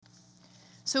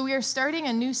So we are starting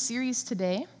a new series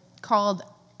today called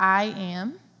I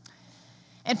Am.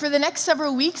 And for the next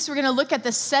several weeks, we're going to look at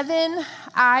the 7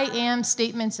 I Am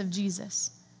statements of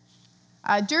Jesus.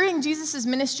 During Jesus'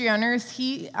 ministry on earth,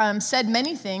 he said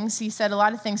many things. He said a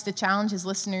lot of things to challenge his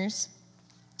listeners.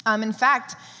 In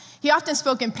fact, he often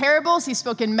spoke in parables, he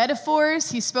spoke in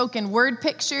metaphors, he spoke in word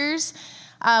pictures,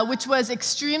 which was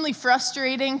extremely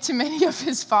frustrating to many of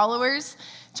his followers,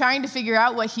 trying to figure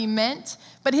out what he meant.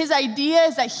 But his idea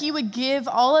is that he would give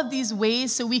all of these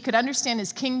ways so we could understand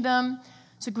his kingdom,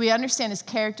 so we understand his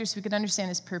character, so we could understand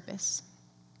his purpose.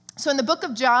 So in the book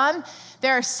of John,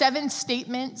 there are 7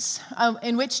 statements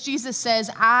in which Jesus says,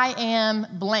 I am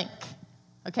blank.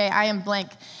 Okay, I am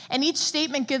blank. And each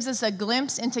statement gives us a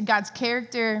glimpse into God's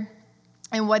character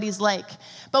and what he's like.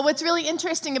 But what's really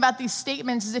interesting about these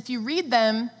statements is if you read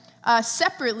them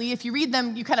separately, if you read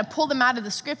them, you kind of pull them out of the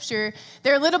scripture,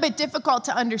 they're a little bit difficult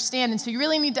to understand. And so you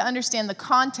really need to understand the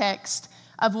context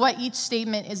of what each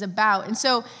statement is about. And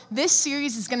so this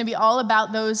series is going to be all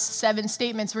about those 7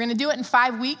 statements. We're going to do it in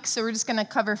 5 weeks, so we're just going to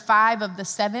cover 5 of the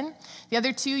 7. The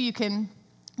other 2 you can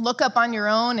look up on your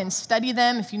own and study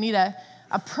them if you need a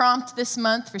prompt this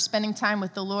month for spending time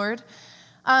with the Lord.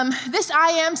 This I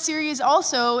Am series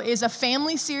also is a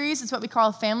family series. It's what we call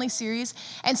a family series.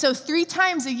 And so 3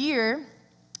 times a year,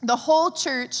 the whole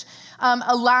church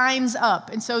aligns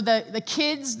up. And so the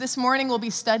kids this morning will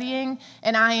be studying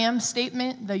an I Am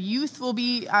statement. The youth will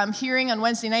be hearing on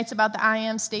Wednesday nights about the I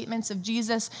Am statements of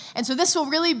Jesus. And so this will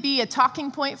really be a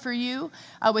talking point for you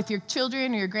with your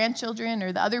children or your grandchildren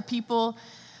or the other people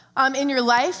in your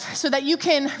life so that you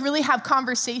can really have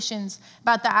conversations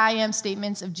about the I Am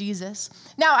statements of Jesus.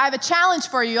 Now, I have a challenge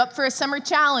for you, up for a summer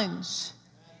challenge.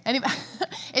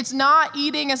 It's not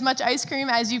eating as much ice cream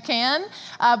as you can,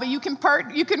 but you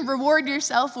can reward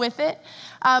yourself with it.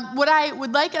 What I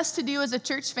would like us to do as a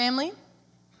church family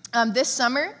this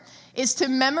summer is to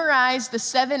memorize the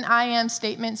 7 I Am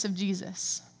statements of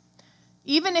Jesus.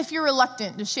 Even if you're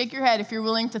reluctant, just shake your head if you're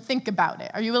willing to think about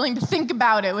it. Are you willing to think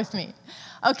about it with me?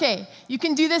 Okay, you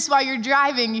can do this while you're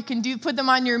driving. You can put them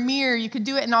on your mirror. You can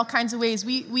do it in all kinds of ways.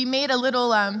 We made a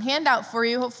little handout for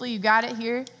you. Hopefully you got it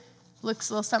here. Looks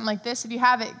a little something like this. If you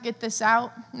have it, get this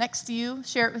out next to you.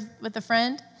 Share it with a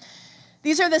friend.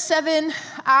 These are the 7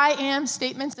 I Am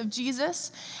statements of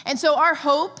Jesus. And so our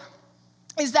hope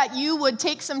is that you would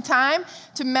take some time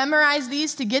to memorize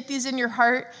these, to get these in your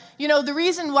heart. You know, the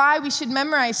reason why we should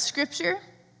memorize Scripture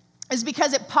is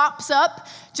because it pops up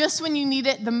just when you need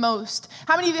it the most.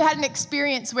 How many of you had an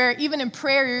experience where even in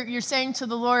prayer, you're saying to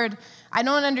the Lord, I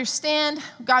don't understand.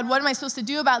 God, what am I supposed to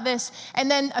do about this?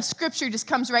 And then a scripture just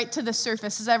comes right to the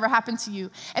surface. Has that ever happened to you?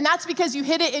 And that's because you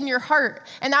hid it in your heart.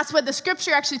 And that's what the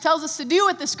scripture actually tells us to do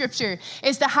with the scripture,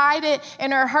 is to hide it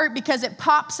in our heart because it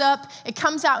pops up. It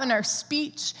comes out in our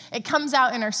speech. It comes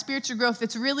out in our spiritual growth.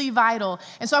 It's really vital.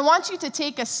 And so I want you to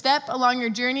take a step along your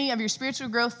journey of your spiritual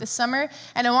growth this summer.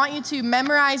 And I want you to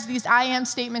memorize these I Am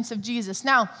statements of Jesus.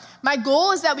 Now, my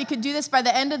goal is that we could do this by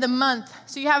the end of the month.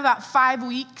 So you have about 5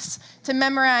 weeks to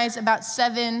memorize about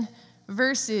 7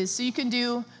 verses. So you can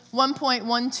do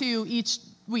 1.12 each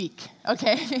week,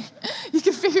 okay? You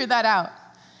can figure that out.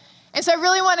 And so I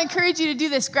really want to encourage you to do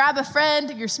this. Grab a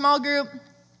friend, your small group,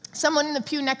 someone in the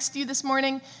pew next to you this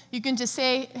morning. You can just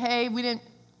say, hey,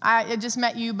 I just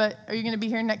met you, but are you going to be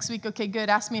here next week? Okay, good.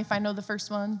 Ask me if I know the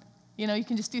first one. You know, you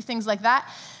can just do things like that.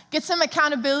 Get some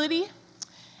accountability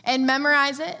and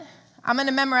memorize it. I'm going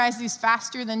to memorize these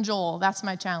faster than Joel. That's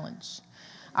my challenge.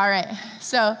 All right,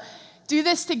 so do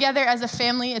this together as a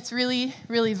family. It's really,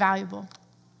 really valuable.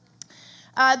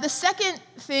 The second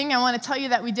thing I want to tell you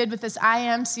that we did with this I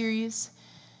Am series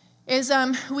is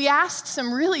we asked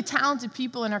some really talented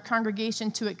people in our congregation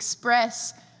to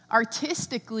express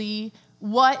artistically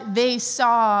what they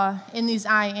saw in these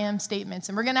I Am statements.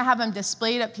 And we're going to have them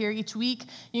displayed up here each week.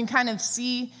 You can kind of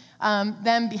see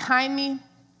them behind me.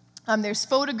 There's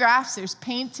photographs, there's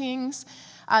paintings.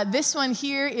 This one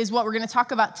here is what we're going to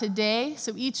talk about today.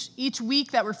 So each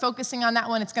week that we're focusing on that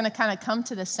one, it's going to kind of come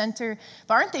to the center.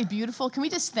 But aren't they beautiful? Can we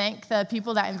just thank the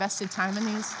people that invested time in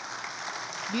these?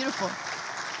 Beautiful.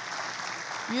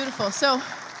 Beautiful. So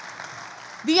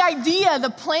the idea, the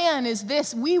plan is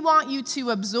this. We want you to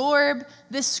absorb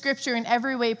this scripture in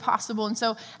every way possible. And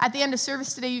so at the end of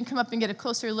service today, you can come up and get a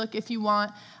closer look if you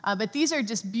want. But these are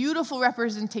just beautiful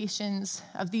representations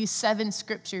of these 7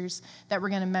 scriptures that we're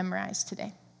going to memorize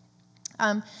today.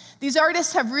 These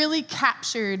artists have really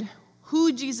captured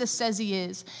who Jesus says he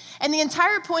is. And the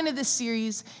entire point of this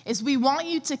series is we want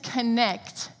you to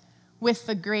connect with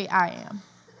the great I Am.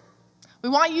 We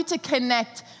want you to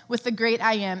connect with the great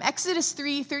I am. Exodus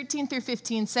 3:13 through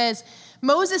 15 says,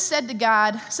 Moses said to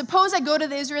God, suppose I go to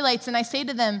the Israelites and I say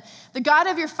to them, the God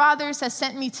of your fathers has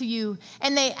sent me to you.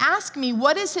 And they ask me,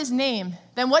 what is his name?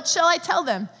 Then what shall I tell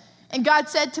them? And God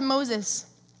said to Moses,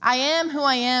 I am who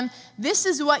I am. This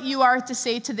is what you are to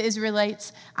say to the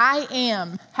Israelites. I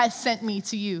am has sent me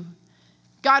to you.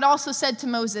 God also said to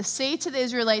Moses, say to the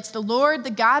Israelites, the Lord, the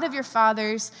God of your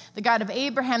fathers, the God of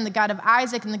Abraham, the God of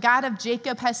Isaac, and the God of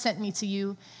Jacob has sent me to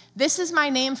you. This is my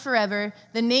name forever,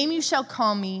 the name you shall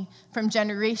call me from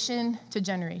generation to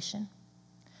generation.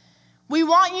 We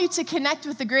want you to connect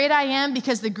with the great I am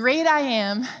because the great I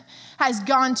am has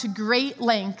gone to great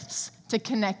lengths to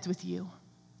connect with you.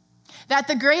 That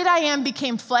the great I am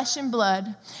became flesh and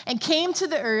blood and came to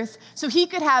the earth so he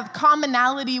could have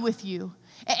commonality with you.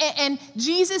 And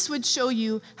Jesus would show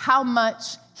you how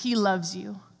much he loves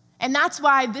you. And that's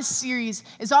why this series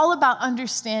is all about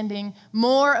understanding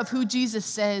more of who Jesus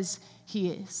says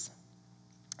he is.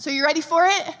 So you ready for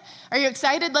it? Are you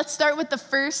excited? Let's start with the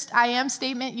first I am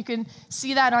statement. You can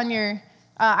see that on your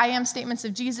I am statements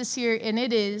of Jesus here. And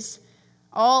it is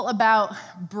all about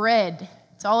bread.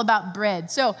 It's all about bread.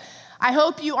 So I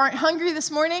hope you aren't hungry this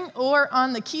morning or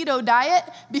on the keto diet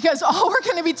because all we're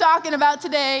going to be talking about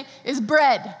today is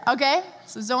bread, okay?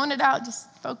 So zone it out, just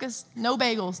focus. No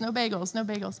bagels, no bagels, no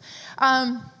bagels.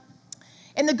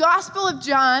 In the Gospel of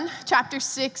John, chapter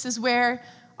 6 is where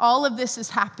all of this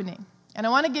is happening. And I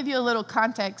want to give you a little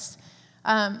context.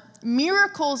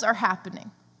 Miracles are happening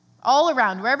all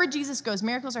around. Wherever Jesus goes,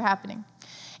 miracles are happening.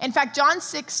 In fact, John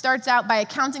 6 starts out by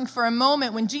accounting for a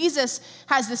moment when Jesus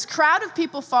has this crowd of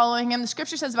people following him. The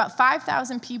scripture says about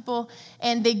 5,000 people,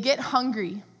 and they get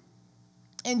hungry.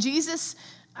 And Jesus,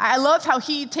 I love how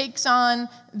he takes on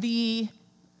the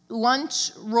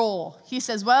lunch role. He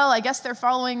says, well, I guess they're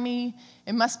following me.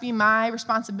 It must be my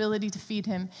responsibility to feed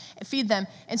them.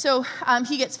 And so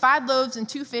he gets 5 loaves and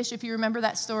 2 fish, if you remember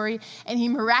that story, and he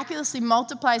miraculously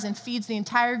multiplies and feeds the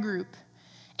entire group.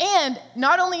 And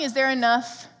not only is there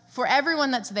enough for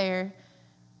everyone that's there,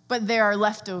 but there are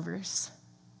leftovers.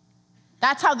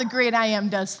 That's how the great I am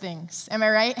does things. Am I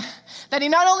right? That he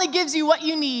not only gives you what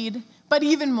you need, but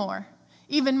even more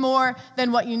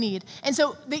than what you need. And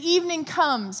so the evening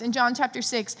comes in John chapter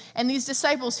 6, and these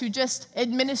disciples who just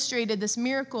administrated this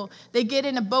miracle, they get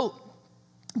in a boat,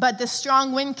 but the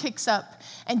strong wind kicks up,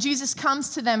 and Jesus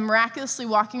comes to them miraculously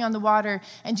walking on the water,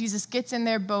 and Jesus gets in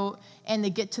their boat, and they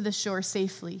get to the shore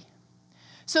safely.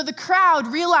 So the crowd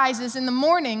realizes in the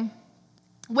morning,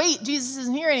 wait, Jesus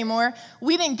isn't here anymore.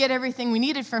 We didn't get everything we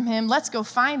needed from him. Let's go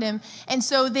find him. And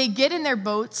so they get in their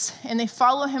boats and they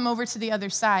follow him over to the other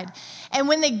side. And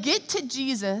when they get to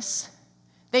Jesus,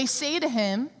 they say to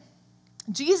him,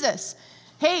 Jesus,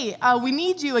 hey, we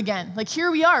need you again. Like,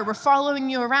 here we are. We're following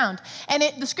you around. And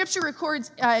the scripture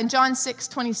records in John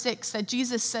 6:26 that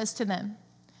Jesus says to them,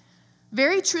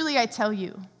 very truly I tell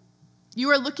you, you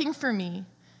are looking for me,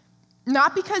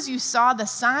 not because you saw the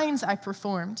signs I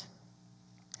performed,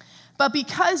 but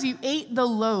because you ate the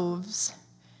loaves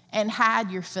and had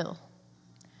your fill.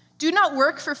 Do not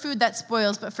work for food that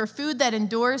spoils, but for food that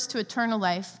endures to eternal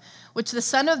life, which the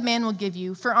Son of Man will give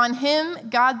you, for on him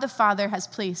God the Father has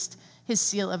placed his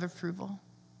seal of approval.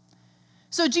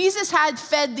 So Jesus had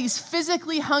fed these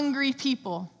physically hungry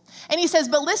people. And he says,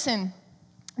 but listen,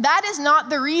 that is not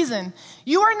the reason.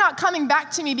 You are not coming back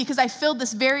to me because I filled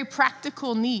this very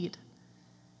practical need.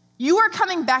 You are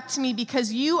coming back to me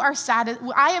because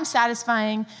I am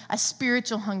satisfying a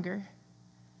spiritual hunger.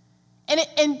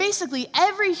 And basically,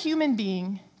 every human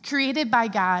being created by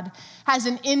God has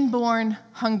an inborn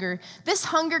hunger. This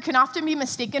hunger can often be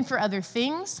mistaken for other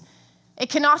things. It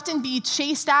can often be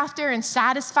chased after and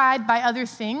satisfied by other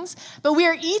things. But we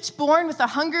are each born with a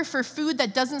hunger for food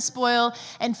that doesn't spoil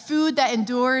and food that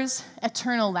endures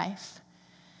eternal life.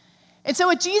 And so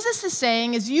what Jesus is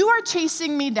saying is, you are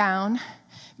chasing me down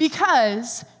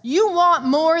because you want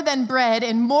more than bread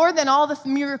and more than all the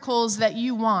miracles that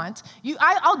you want.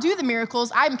 I'll do the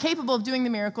miracles. I'm capable of doing the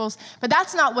miracles, but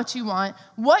that's not what you want.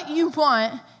 What you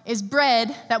want is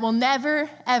bread that will never,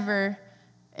 ever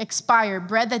expire,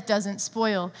 bread that doesn't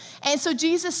spoil. And so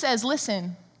Jesus says,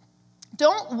 listen,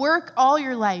 don't work all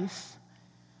your life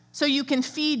so you can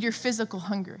feed your physical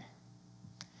hunger.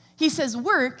 He says,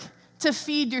 work to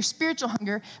feed your spiritual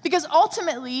hunger, because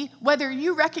ultimately, whether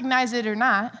you recognize it or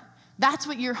not, that's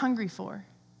what you're hungry for.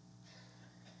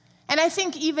 And I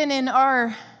think even in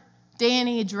our day and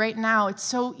age right now, it's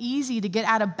so easy to get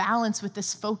out of balance with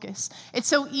this focus. It's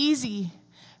so easy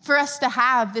for us to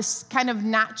have this kind of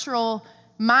natural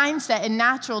mindset and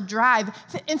natural drive.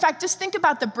 In fact, just think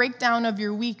about the breakdown of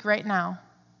your week right now.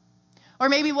 or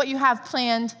maybe what you have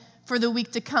planned for the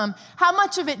week to come. How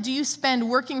much of it do you spend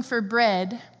working for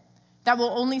bread that will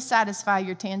only satisfy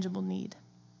your tangible need?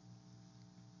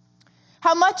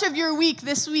 How much of your week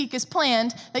this week is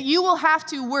planned that you will have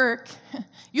to work,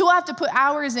 you will have to put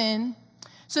hours in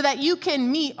so that you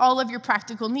can meet all of your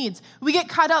practical needs? We get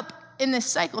caught up in this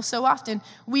cycle so often.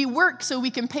 We work so we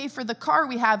can pay for the car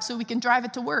we have so we can drive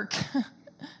it to work.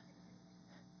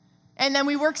 And then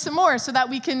we work some more so that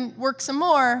we can work some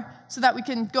more so that we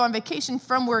can go on vacation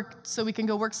from work so we can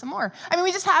go work some more. I mean,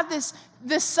 we just have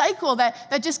this cycle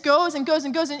that just goes and goes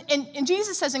and goes. And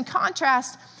Jesus says, in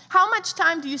contrast, how much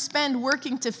time do you spend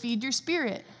working to feed your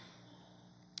spirit?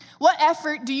 What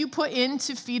effort do you put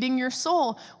into feeding your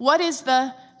soul? What is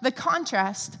the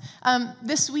contrast?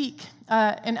 This week,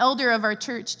 an elder of our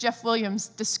church, Jeff Williams,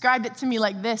 described it to me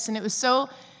like this, and it was so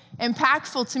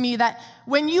impactful to me that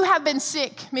when you have been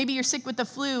sick, maybe you're sick with the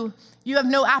flu, you have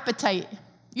no appetite.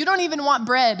 You don't even want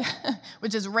bread,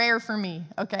 which is rare for me,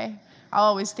 okay? I'll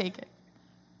always take it.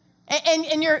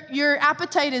 And your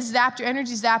appetite is zapped, your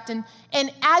energy is zapped,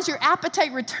 and as your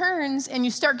appetite returns and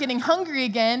you start getting hungry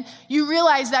again, you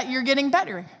realize that you're getting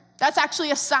better. That's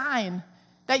actually a sign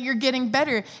that you're getting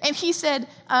better. And he said,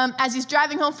 as he's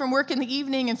driving home from work in the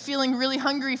evening and feeling really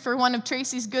hungry for one of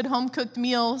Tracy's good home-cooked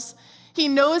meals, he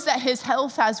knows that his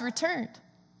health has returned,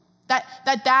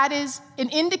 that is an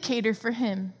indicator for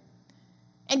him.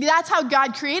 And that's how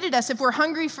God created us. If we're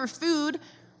hungry for food,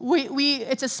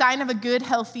 it's a sign of a good,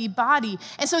 healthy body.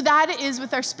 And so that is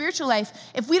with our spiritual life.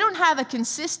 If we don't have a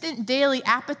consistent daily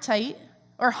appetite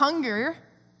or hunger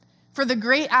for the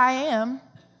great I am,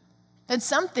 then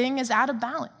something is out of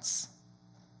balance.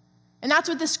 And that's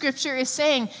what the scripture is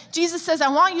saying. Jesus says, I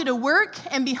want you to work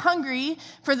and be hungry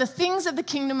for the things of the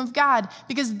kingdom of God,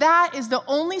 because that is the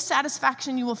only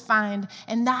satisfaction you will find,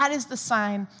 and that is the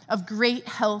sign of great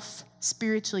health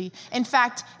spiritually. In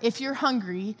fact, if you're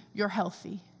hungry, you're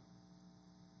healthy.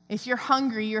 If you're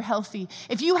hungry, you're healthy.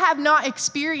 If you have not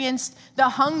experienced the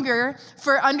hunger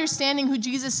for understanding who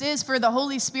Jesus is, for the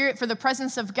Holy Spirit, for the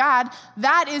presence of God,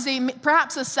 that is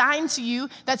perhaps a sign to you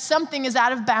that something is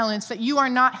out of balance, that you are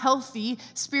not healthy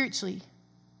spiritually.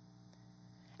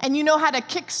 And you know how to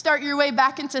kickstart your way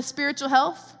back into spiritual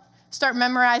health? Start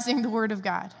memorizing the Word of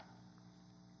God.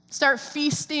 Start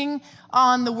feasting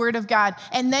on the Word of God,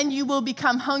 and then you will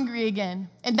become hungry again,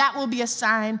 and that will be a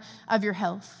sign of your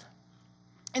health.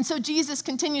 And so Jesus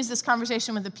continues this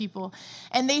conversation with the people,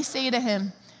 and they say to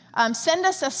him, send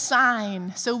us a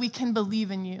sign so we can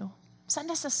believe in you. Send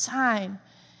us a sign.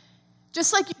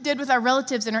 Just like you did with our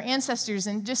relatives and our ancestors,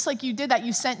 and just like you did that,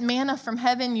 you sent manna from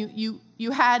heaven,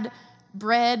 you had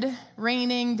bread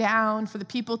raining down for the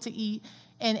people to eat,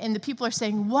 and the people are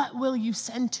saying, what will you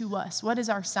send to us? What is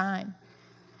our sign?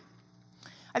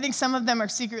 I think some of them are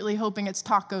secretly hoping it's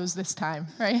tacos this time,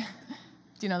 right?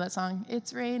 Do you know that song?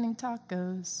 It's raining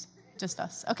tacos. Just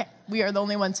us. Okay, we are the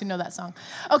only ones who know that song.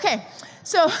 Okay,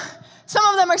 so some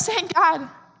of them are saying, God,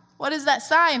 what is that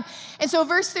sign? And so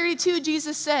verse 32,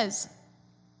 Jesus says,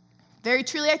 very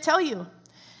truly I tell you,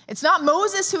 it's not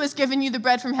Moses who has given you the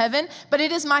bread from heaven, but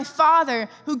it is my Father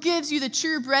who gives you the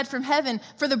true bread from heaven.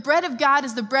 For the bread of God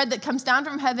is the bread that comes down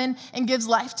from heaven and gives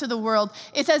life to the world.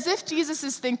 It's as if Jesus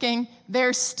is thinking,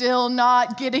 they're still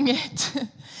not getting it.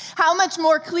 How much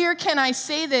more clear can I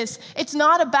say this? It's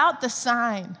not about the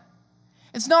sign.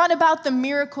 It's not about the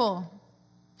miracle.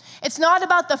 It's not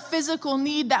about the physical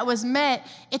need that was met.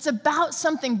 It's about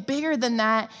something bigger than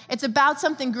that. It's about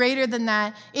something greater than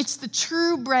that. It's the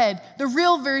true bread, the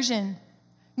real version.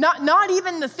 Not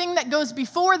even the thing that goes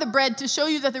before the bread to show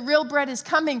you that the real bread is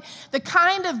coming. The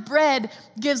kind of bread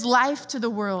gives life to the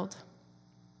world.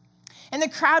 And the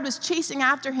crowd was chasing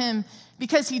after him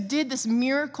because he did this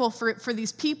miracle for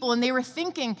these people, and they were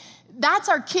thinking, that's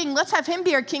our king. Let's have him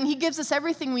be our king. He gives us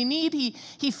everything we need.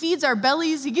 He feeds our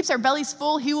bellies. He keeps our bellies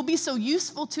full. He will be so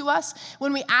useful to us.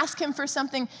 When we ask him for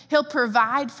something, he'll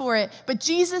provide for it. But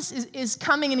Jesus is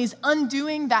coming, and he's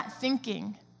undoing that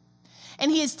thinking. And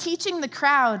he is teaching the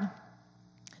crowd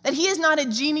that he is not a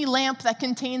genie lamp that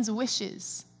contains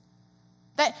wishes.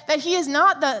 That he is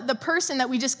not the person that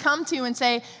we just come to and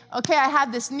say, okay, I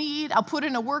have this need. I'll put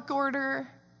in a work order.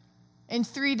 In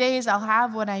 3 days, I'll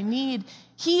have what I need.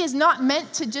 He is not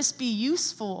meant to just be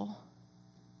useful.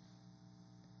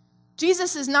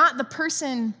 Jesus is not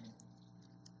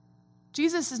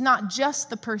just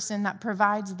the person that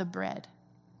provides the bread.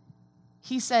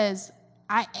 He says,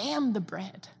 I am the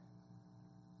bread.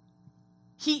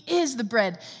 He is the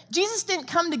bread. Jesus didn't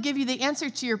come to give you the answer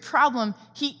to your problem.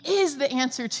 He is the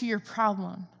answer to your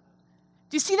problem.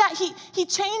 Do you see that? He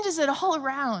changes it all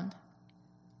around.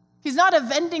 He's not a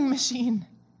vending machine.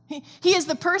 He is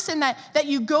the person that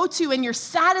you go to and you're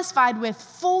satisfied with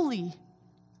fully.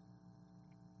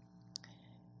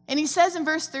 And he says in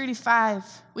verse 35,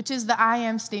 which is the I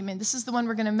am statement, this is the one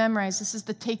we're going to memorize. This is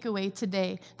the takeaway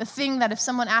today. The thing that if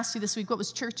someone asked you this week, what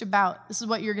was church about? This is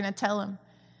what you're going to tell them.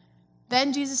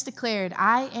 Then Jesus declared,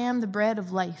 I am the bread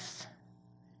of life.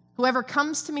 Whoever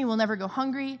comes to me will never go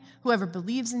hungry. Whoever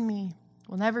believes in me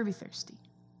will never be thirsty.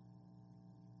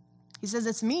 He says,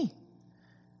 it's me.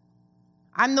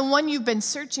 I'm the one you've been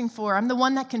searching for. I'm the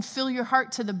one that can fill your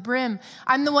heart to the brim.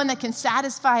 I'm the one that can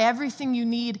satisfy everything you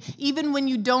need, even when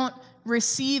you don't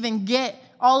receive and get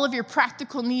all of your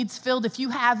practical needs filled. If you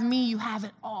have me, you have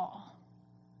it all.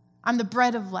 I'm the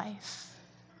bread of life.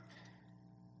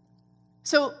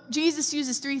 So Jesus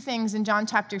uses three things in John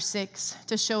chapter 6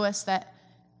 to show us that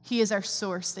he is our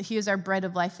source, that he is our bread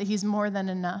of life, that he's more than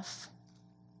enough.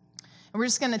 And we're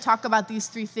just going to talk about these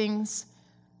three things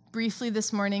briefly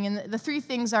this morning. And the three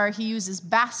things are he uses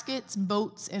baskets,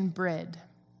 boats, and bread.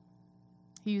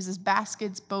 He uses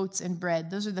baskets, boats, and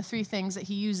bread. Those are the three things that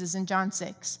he uses in John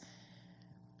 6.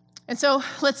 And so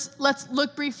let's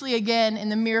look briefly again in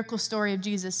the miracle story of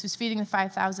Jesus, who's feeding the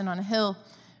 5,000 on a hill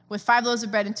with 5 loaves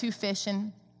of bread and 2 fish.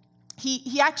 And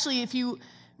he actually, if you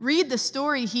read the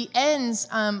story, he ends,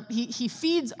 he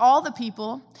feeds all the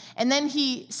people, and then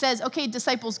he says, okay,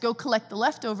 disciples, go collect the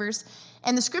leftovers.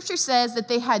 And the scripture says that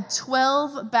they had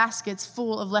 12 baskets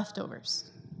full of leftovers.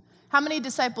 How many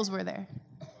disciples were there?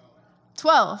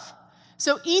 12.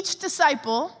 So each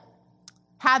disciple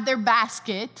had their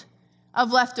basket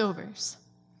of leftovers.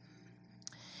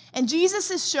 And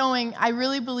Jesus is showing, I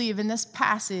really believe in this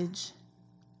passage,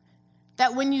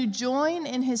 that when you join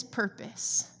in his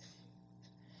purpose,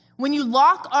 when you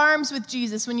lock arms with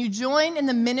Jesus, when you join in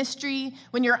the ministry,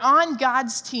 when you're on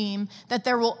God's team, that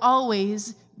there will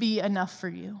always be enough for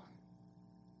you.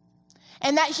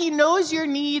 And that he knows your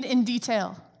need in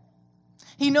detail.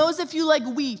 He knows if you like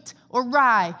wheat or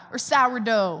rye or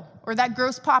sourdough or that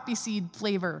gross poppy seed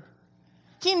flavor.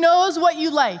 He knows what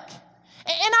you like.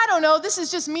 And I don't know, this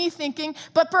is just me thinking,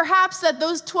 but perhaps that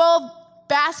those 12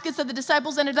 baskets that the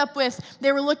disciples ended up with,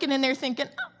 they were looking and they're thinking,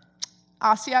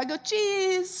 Asiago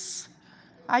cheese.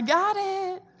 I got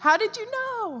it. How did you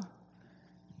know?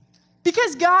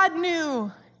 Because God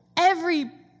knew every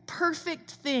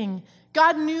perfect thing.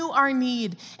 God knew our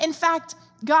need. In fact,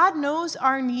 God knows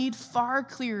our need far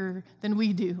clearer than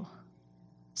we do.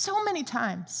 So many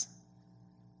times.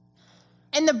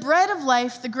 And the bread of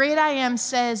life, the great I am,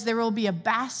 says there will be a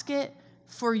basket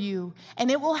for you, and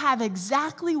it will have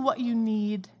exactly what you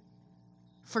need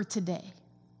for today.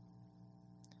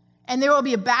 And there will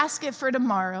be a basket for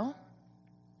tomorrow,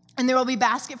 and there will be a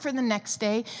basket for the next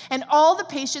day, and all the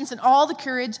patience and all the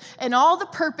courage and all the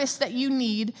purpose that you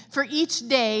need for each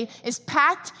day is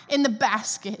packed in the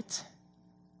basket,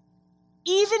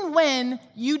 even when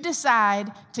you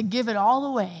decide to give it all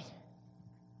away.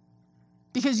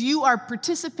 Because you are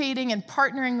participating and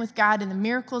partnering with God in the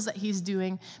miracles that he's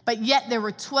doing, but yet there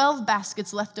were 12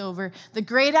 baskets left over. The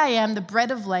great I am, the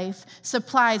bread of life,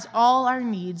 supplies all our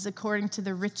needs according to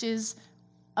the riches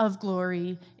of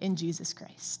glory in Jesus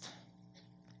Christ.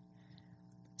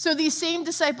 So these same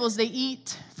disciples, they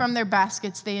eat from their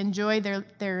baskets. They enjoy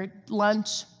their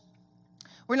lunch.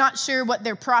 We're not sure what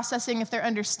they're processing, if they're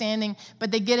understanding, but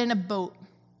they get in a boat.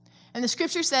 And the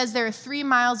scripture says they're 3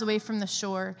 miles away from the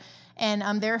shore.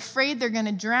 And they're afraid they're going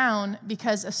to drown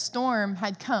because a storm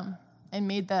had come and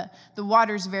made the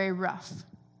waters very rough.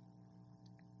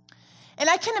 And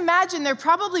I can imagine they're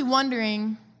probably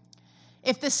wondering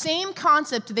if the same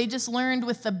concept they just learned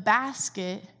with the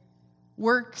basket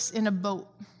works in a boat.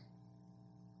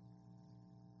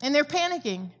 And they're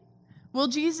panicking. Will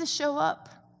Jesus show up?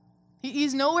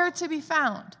 He's nowhere to be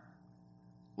found.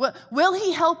 Will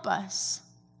he help us?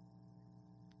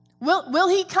 Will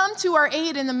he come to our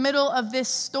aid in the middle of this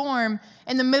storm,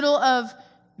 in the middle of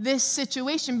this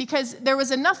situation? Because there was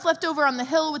enough left over on the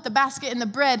hill with the basket and the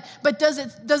bread, but does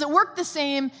it work the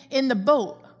same in the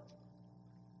boat?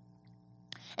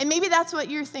 And maybe that's what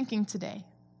you're thinking today.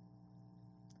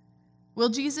 Will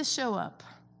Jesus show up?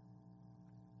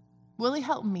 Will he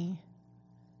help me?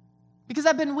 Because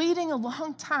I've been waiting a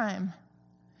long time.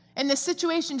 And the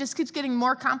situation just keeps getting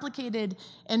more complicated,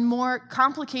 and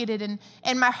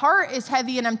my heart is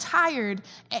heavy, and I'm tired,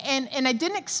 and I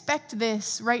didn't expect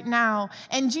this right now.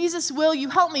 And Jesus, will you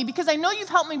help me? Because I know you've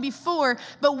helped me before,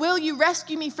 but will you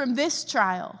rescue me from this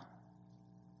trial?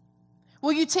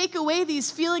 Will you take away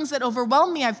these feelings that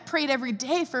overwhelm me? I've prayed every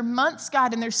day for months,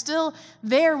 God, and they're still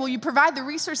there. Will you provide the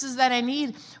resources that I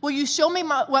need? Will you show me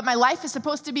what my life is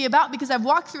supposed to be about? Because I've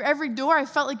walked through every door I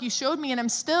felt like you showed me, and I'm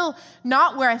still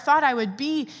not where I thought I would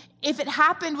be. If it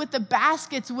happened with the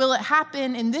baskets, will it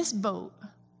happen in this boat?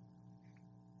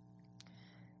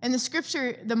 In the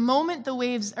scripture, the moment the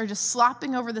waves are just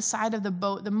slopping over the side of the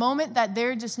boat, the moment that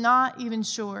they're just not even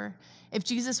sure if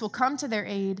Jesus will come to their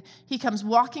aid, he comes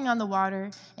walking on the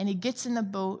water and he gets in the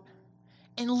boat.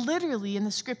 And literally in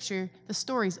the scripture, the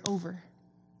story's over.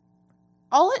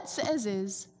 All it says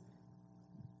is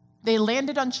they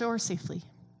landed on shore safely.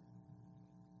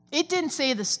 It didn't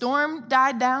say the storm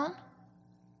died down.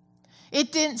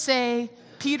 It didn't say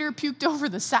Peter puked over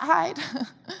the side.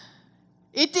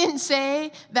 It didn't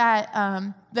say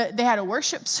that they had a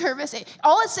worship service.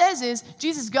 All it says is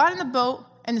Jesus got in the boat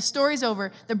and the story's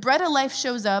over. The bread of life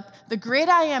shows up. The great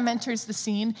I am enters the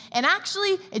scene. And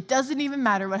actually, it doesn't even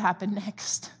matter what happened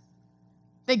next.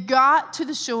 They got to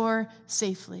the shore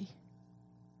safely.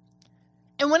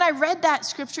 And when I read that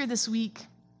scripture this week,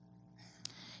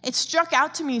 it struck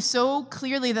out to me so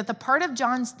clearly that this part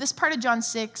of John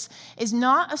 6 is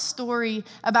not a story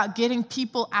about getting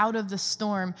people out of the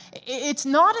storm. It's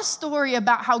not a story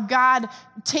about how God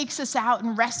takes us out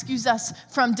and rescues us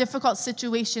from difficult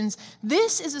situations.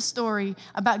 This is a story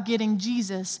about getting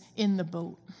Jesus in the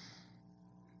boat.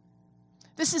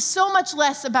 This is so much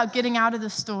less about getting out of the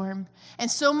storm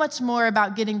and so much more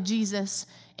about getting Jesus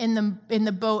in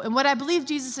the boat. And what I believe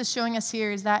Jesus is showing us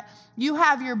here is that you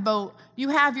have your boat, you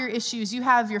have your issues, you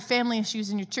have your family issues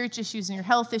and your church issues and your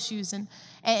health issues,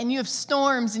 and you have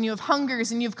storms and you have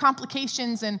hungers and you have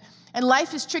complications, and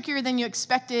life is trickier than you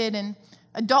expected, and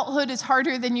adulthood is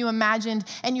harder than you imagined,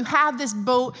 and you have this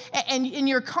boat, and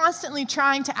you're constantly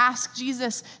trying to ask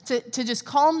Jesus to just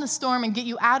calm the storm and get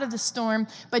you out of the storm.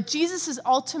 But Jesus'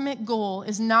 ultimate goal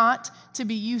is not to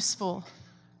be useful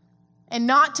and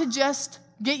not to just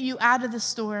get you out of the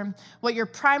storm. What your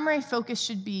primary focus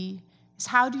should be is,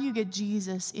 how do you get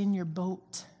Jesus in your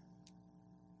boat?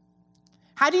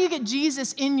 How do you get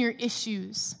Jesus in your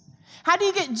issues? How do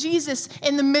you get Jesus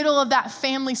in the middle of that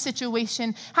family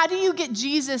situation? How do you get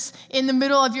Jesus in the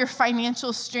middle of your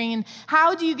financial strain?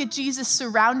 How do you get Jesus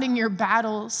surrounding your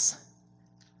battles?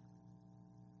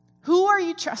 Who are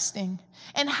you trusting?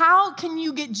 And how can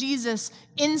you get Jesus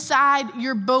inside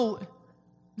your boat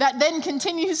that then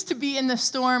continues to be in the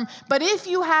storm? But if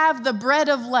you have the bread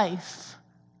of life,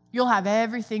 you'll have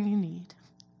everything you need.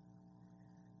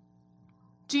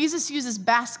 Jesus uses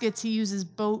baskets, he uses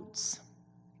boats.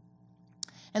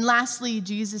 And lastly,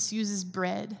 Jesus uses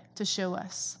bread to show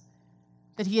us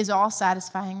that he is all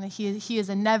satisfying, that he is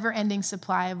a never-ending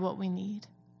supply of what we need.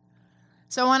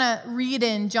 So I want to read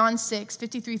in John 6,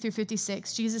 53 through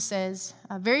 56. Jesus says,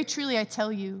 "Very truly I tell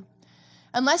you,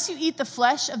 unless you eat the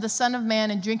flesh of the Son of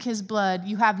Man and drink his blood,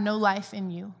 you have no life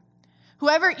in you.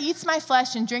 Whoever eats my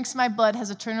flesh and drinks my blood has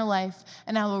eternal life,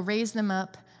 and I will raise them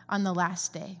up on the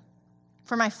last day.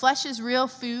 For my flesh is real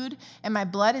food, and my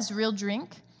blood is real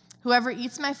drink. Whoever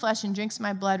eats my flesh and drinks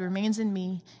my blood remains in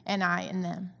me, and I in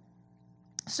them."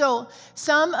 So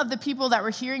some of the people that were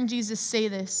hearing Jesus say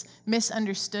this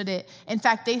misunderstood it. In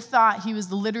fact, they thought he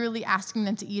was literally asking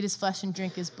them to eat his flesh and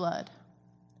drink his blood.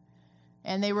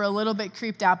 And they were a little bit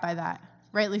creeped out by that,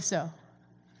 rightly so.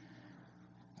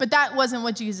 But that wasn't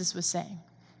what Jesus was saying.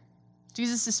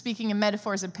 Jesus is speaking in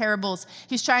metaphors and parables.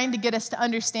 He's trying to get us to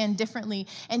understand differently.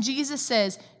 And Jesus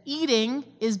says, eating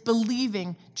is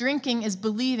believing, drinking is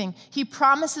believing. He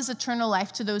promises eternal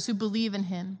life to those who believe in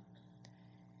him.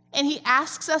 And he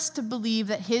asks us to believe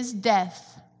that his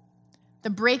death, the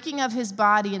breaking of his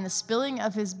body and the spilling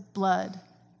of his blood,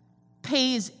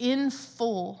 pays in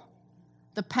full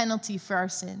the penalty for our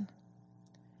sin.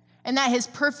 And that his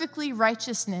perfect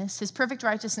righteousness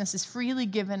is freely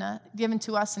given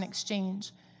to us in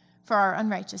exchange for our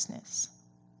unrighteousness.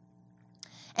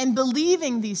 And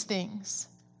believing these things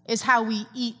is how we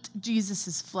eat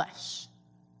Jesus' flesh.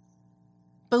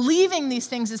 Believing these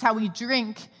things is how we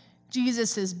drink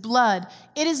Jesus' blood.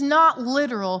 It is not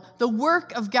literal. The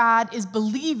work of God is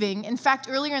believing. In fact,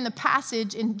 earlier in the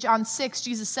passage in John 6,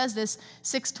 Jesus says this,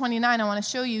 6:29, I want to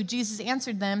show you. Jesus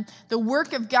answered them, "The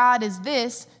work of God is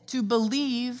this, to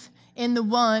believe in the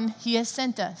one he has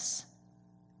sent us."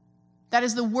 That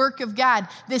is the work of God.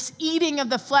 This eating of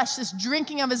the flesh, this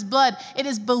drinking of his blood, it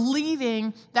is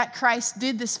believing that Christ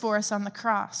did this for us on the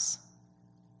cross.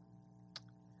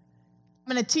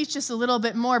 I'm going to teach this a little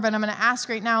bit more, but I'm going to ask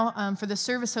right now for the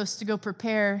service host to go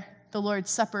prepare the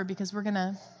Lord's Supper, because we're going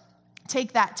to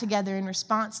take that together in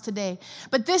response today.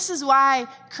 But this is why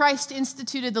Christ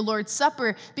instituted the Lord's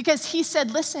Supper, because he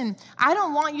said, listen, I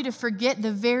don't want you to forget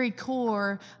the very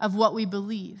core of what we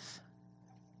believe.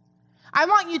 I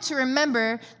want you to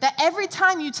remember that every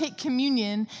time you take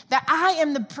communion, that I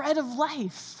am the bread of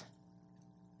life.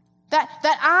 That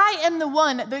I am the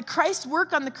one, that Christ's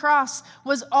work on the cross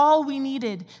was all we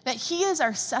needed, that he is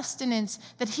our sustenance,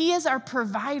 that he is our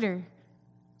provider.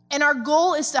 And our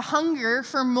goal is to hunger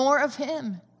for more of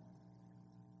him.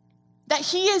 That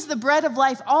he is the bread of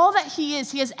life, all that he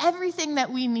has everything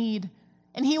that we need.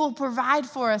 And he will provide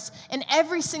for us in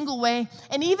every single way.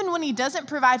 And even when he doesn't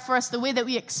provide for us the way that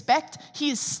we expect, he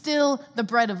is still the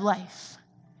bread of life.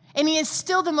 And he is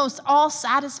still the most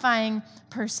all-satisfying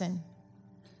person.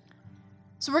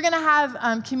 So we're going to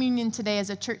have communion today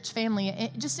as a church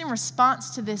family, just in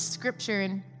response to this scripture.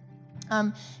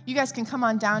 And you guys can come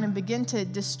on down and begin to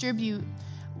distribute.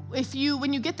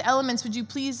 When you get the elements, would you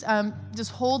please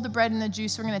just hold the bread and the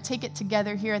juice? We're going to take it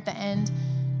together here at the end.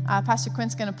 Pastor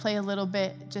Quint's going to play a little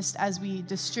bit just as we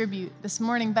distribute this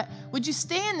morning. But would you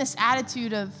stay in this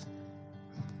attitude of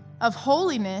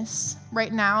holiness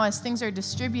right now as things are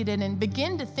distributed, and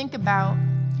begin to think about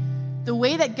the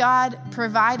way that God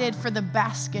provided for the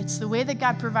baskets, the way that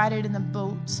God provided in the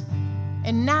boat,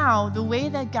 and now the way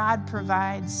that God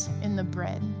provides in the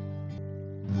bread.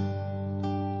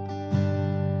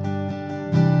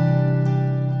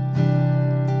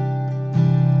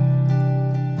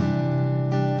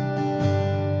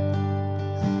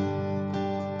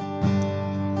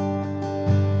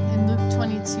 In Luke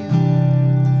 22,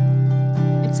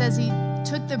 it says he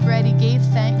took the bread, he gave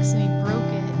thanks, and he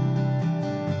broke it.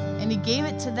 And he gave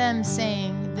it to them,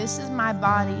 saying, "This is my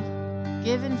body,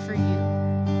 given for you.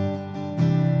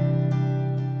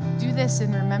 Do this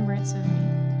in remembrance of me."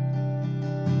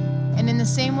 And in the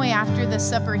same way, after the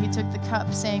supper, he took the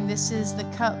cup, saying, "This is the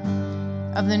cup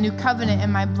of the new covenant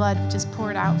in my blood, which is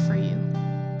poured out for you."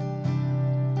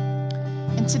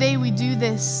 And today we do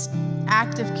this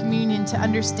act of communion to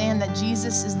understand that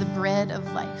Jesus is the bread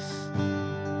of life.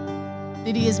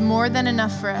 That he is more than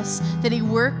enough for us, that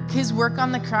his work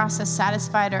on the cross has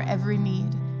satisfied our every need.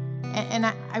 And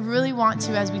I really want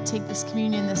to, as we take this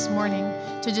communion this morning,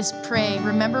 to just pray,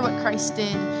 remember what Christ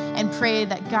did, and pray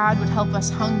that God would help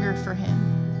us hunger for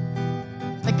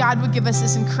him. That God would give us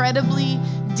this incredibly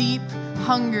deep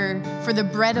hunger for the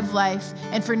bread of life,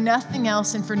 and for nothing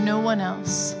else and for no one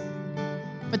else,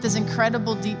 but this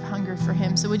incredible deep hunger for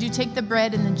him. So would you take the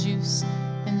bread and the juice,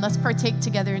 and let's partake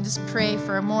together and just pray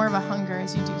for more of a hunger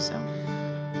as you do so.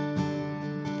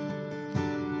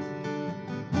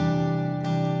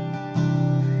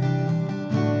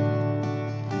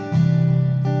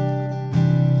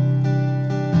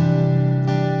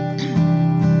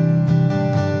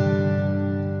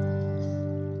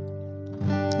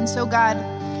 And so, God,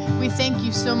 we thank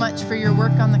you so much for your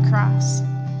work on the cross.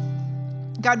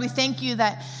 God, we thank you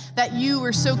that you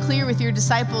were so clear with your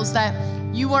disciples that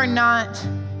you are not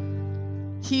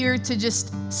here to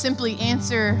just simply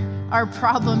answer our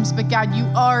problems, but God, you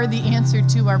are the answer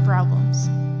to our problems.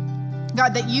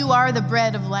 God, that you are the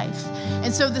bread of life.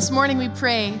 And so this morning we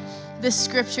pray this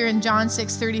scripture in John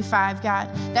 6:35, God,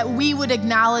 that we would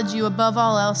acknowledge you above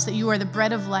all else, that you are the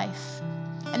bread of life,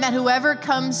 and that whoever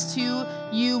comes to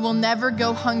you will never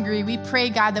go hungry. We pray,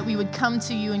 God, that we would come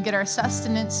to you and get our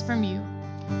sustenance from you.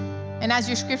 And as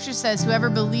your scripture says, whoever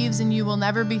believes in you will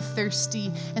never be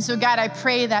thirsty. And so, God, I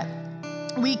pray that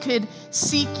we could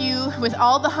seek you with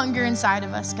all the hunger inside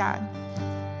of us, God.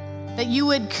 That you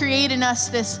would create in us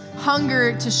this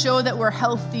hunger to show that we're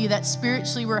healthy, that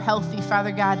spiritually we're healthy,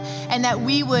 Father God. And that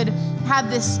we would have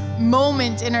this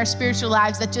moment in our spiritual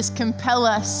lives that just compel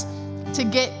us to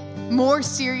get more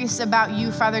serious about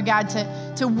you, Father God,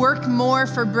 to work more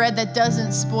for bread that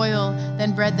doesn't spoil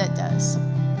than bread that does.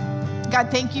 God,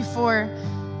 thank you for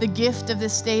the gift of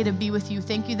this day to be with you.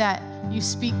 Thank you that you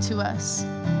speak to us.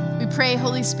 We pray,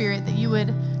 Holy Spirit, that you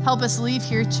would help us leave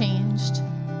here changed.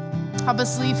 Help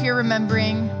us leave here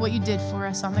remembering what you did for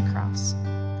us on the cross.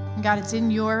 And God, it's in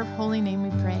your holy name we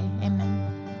pray. Amen.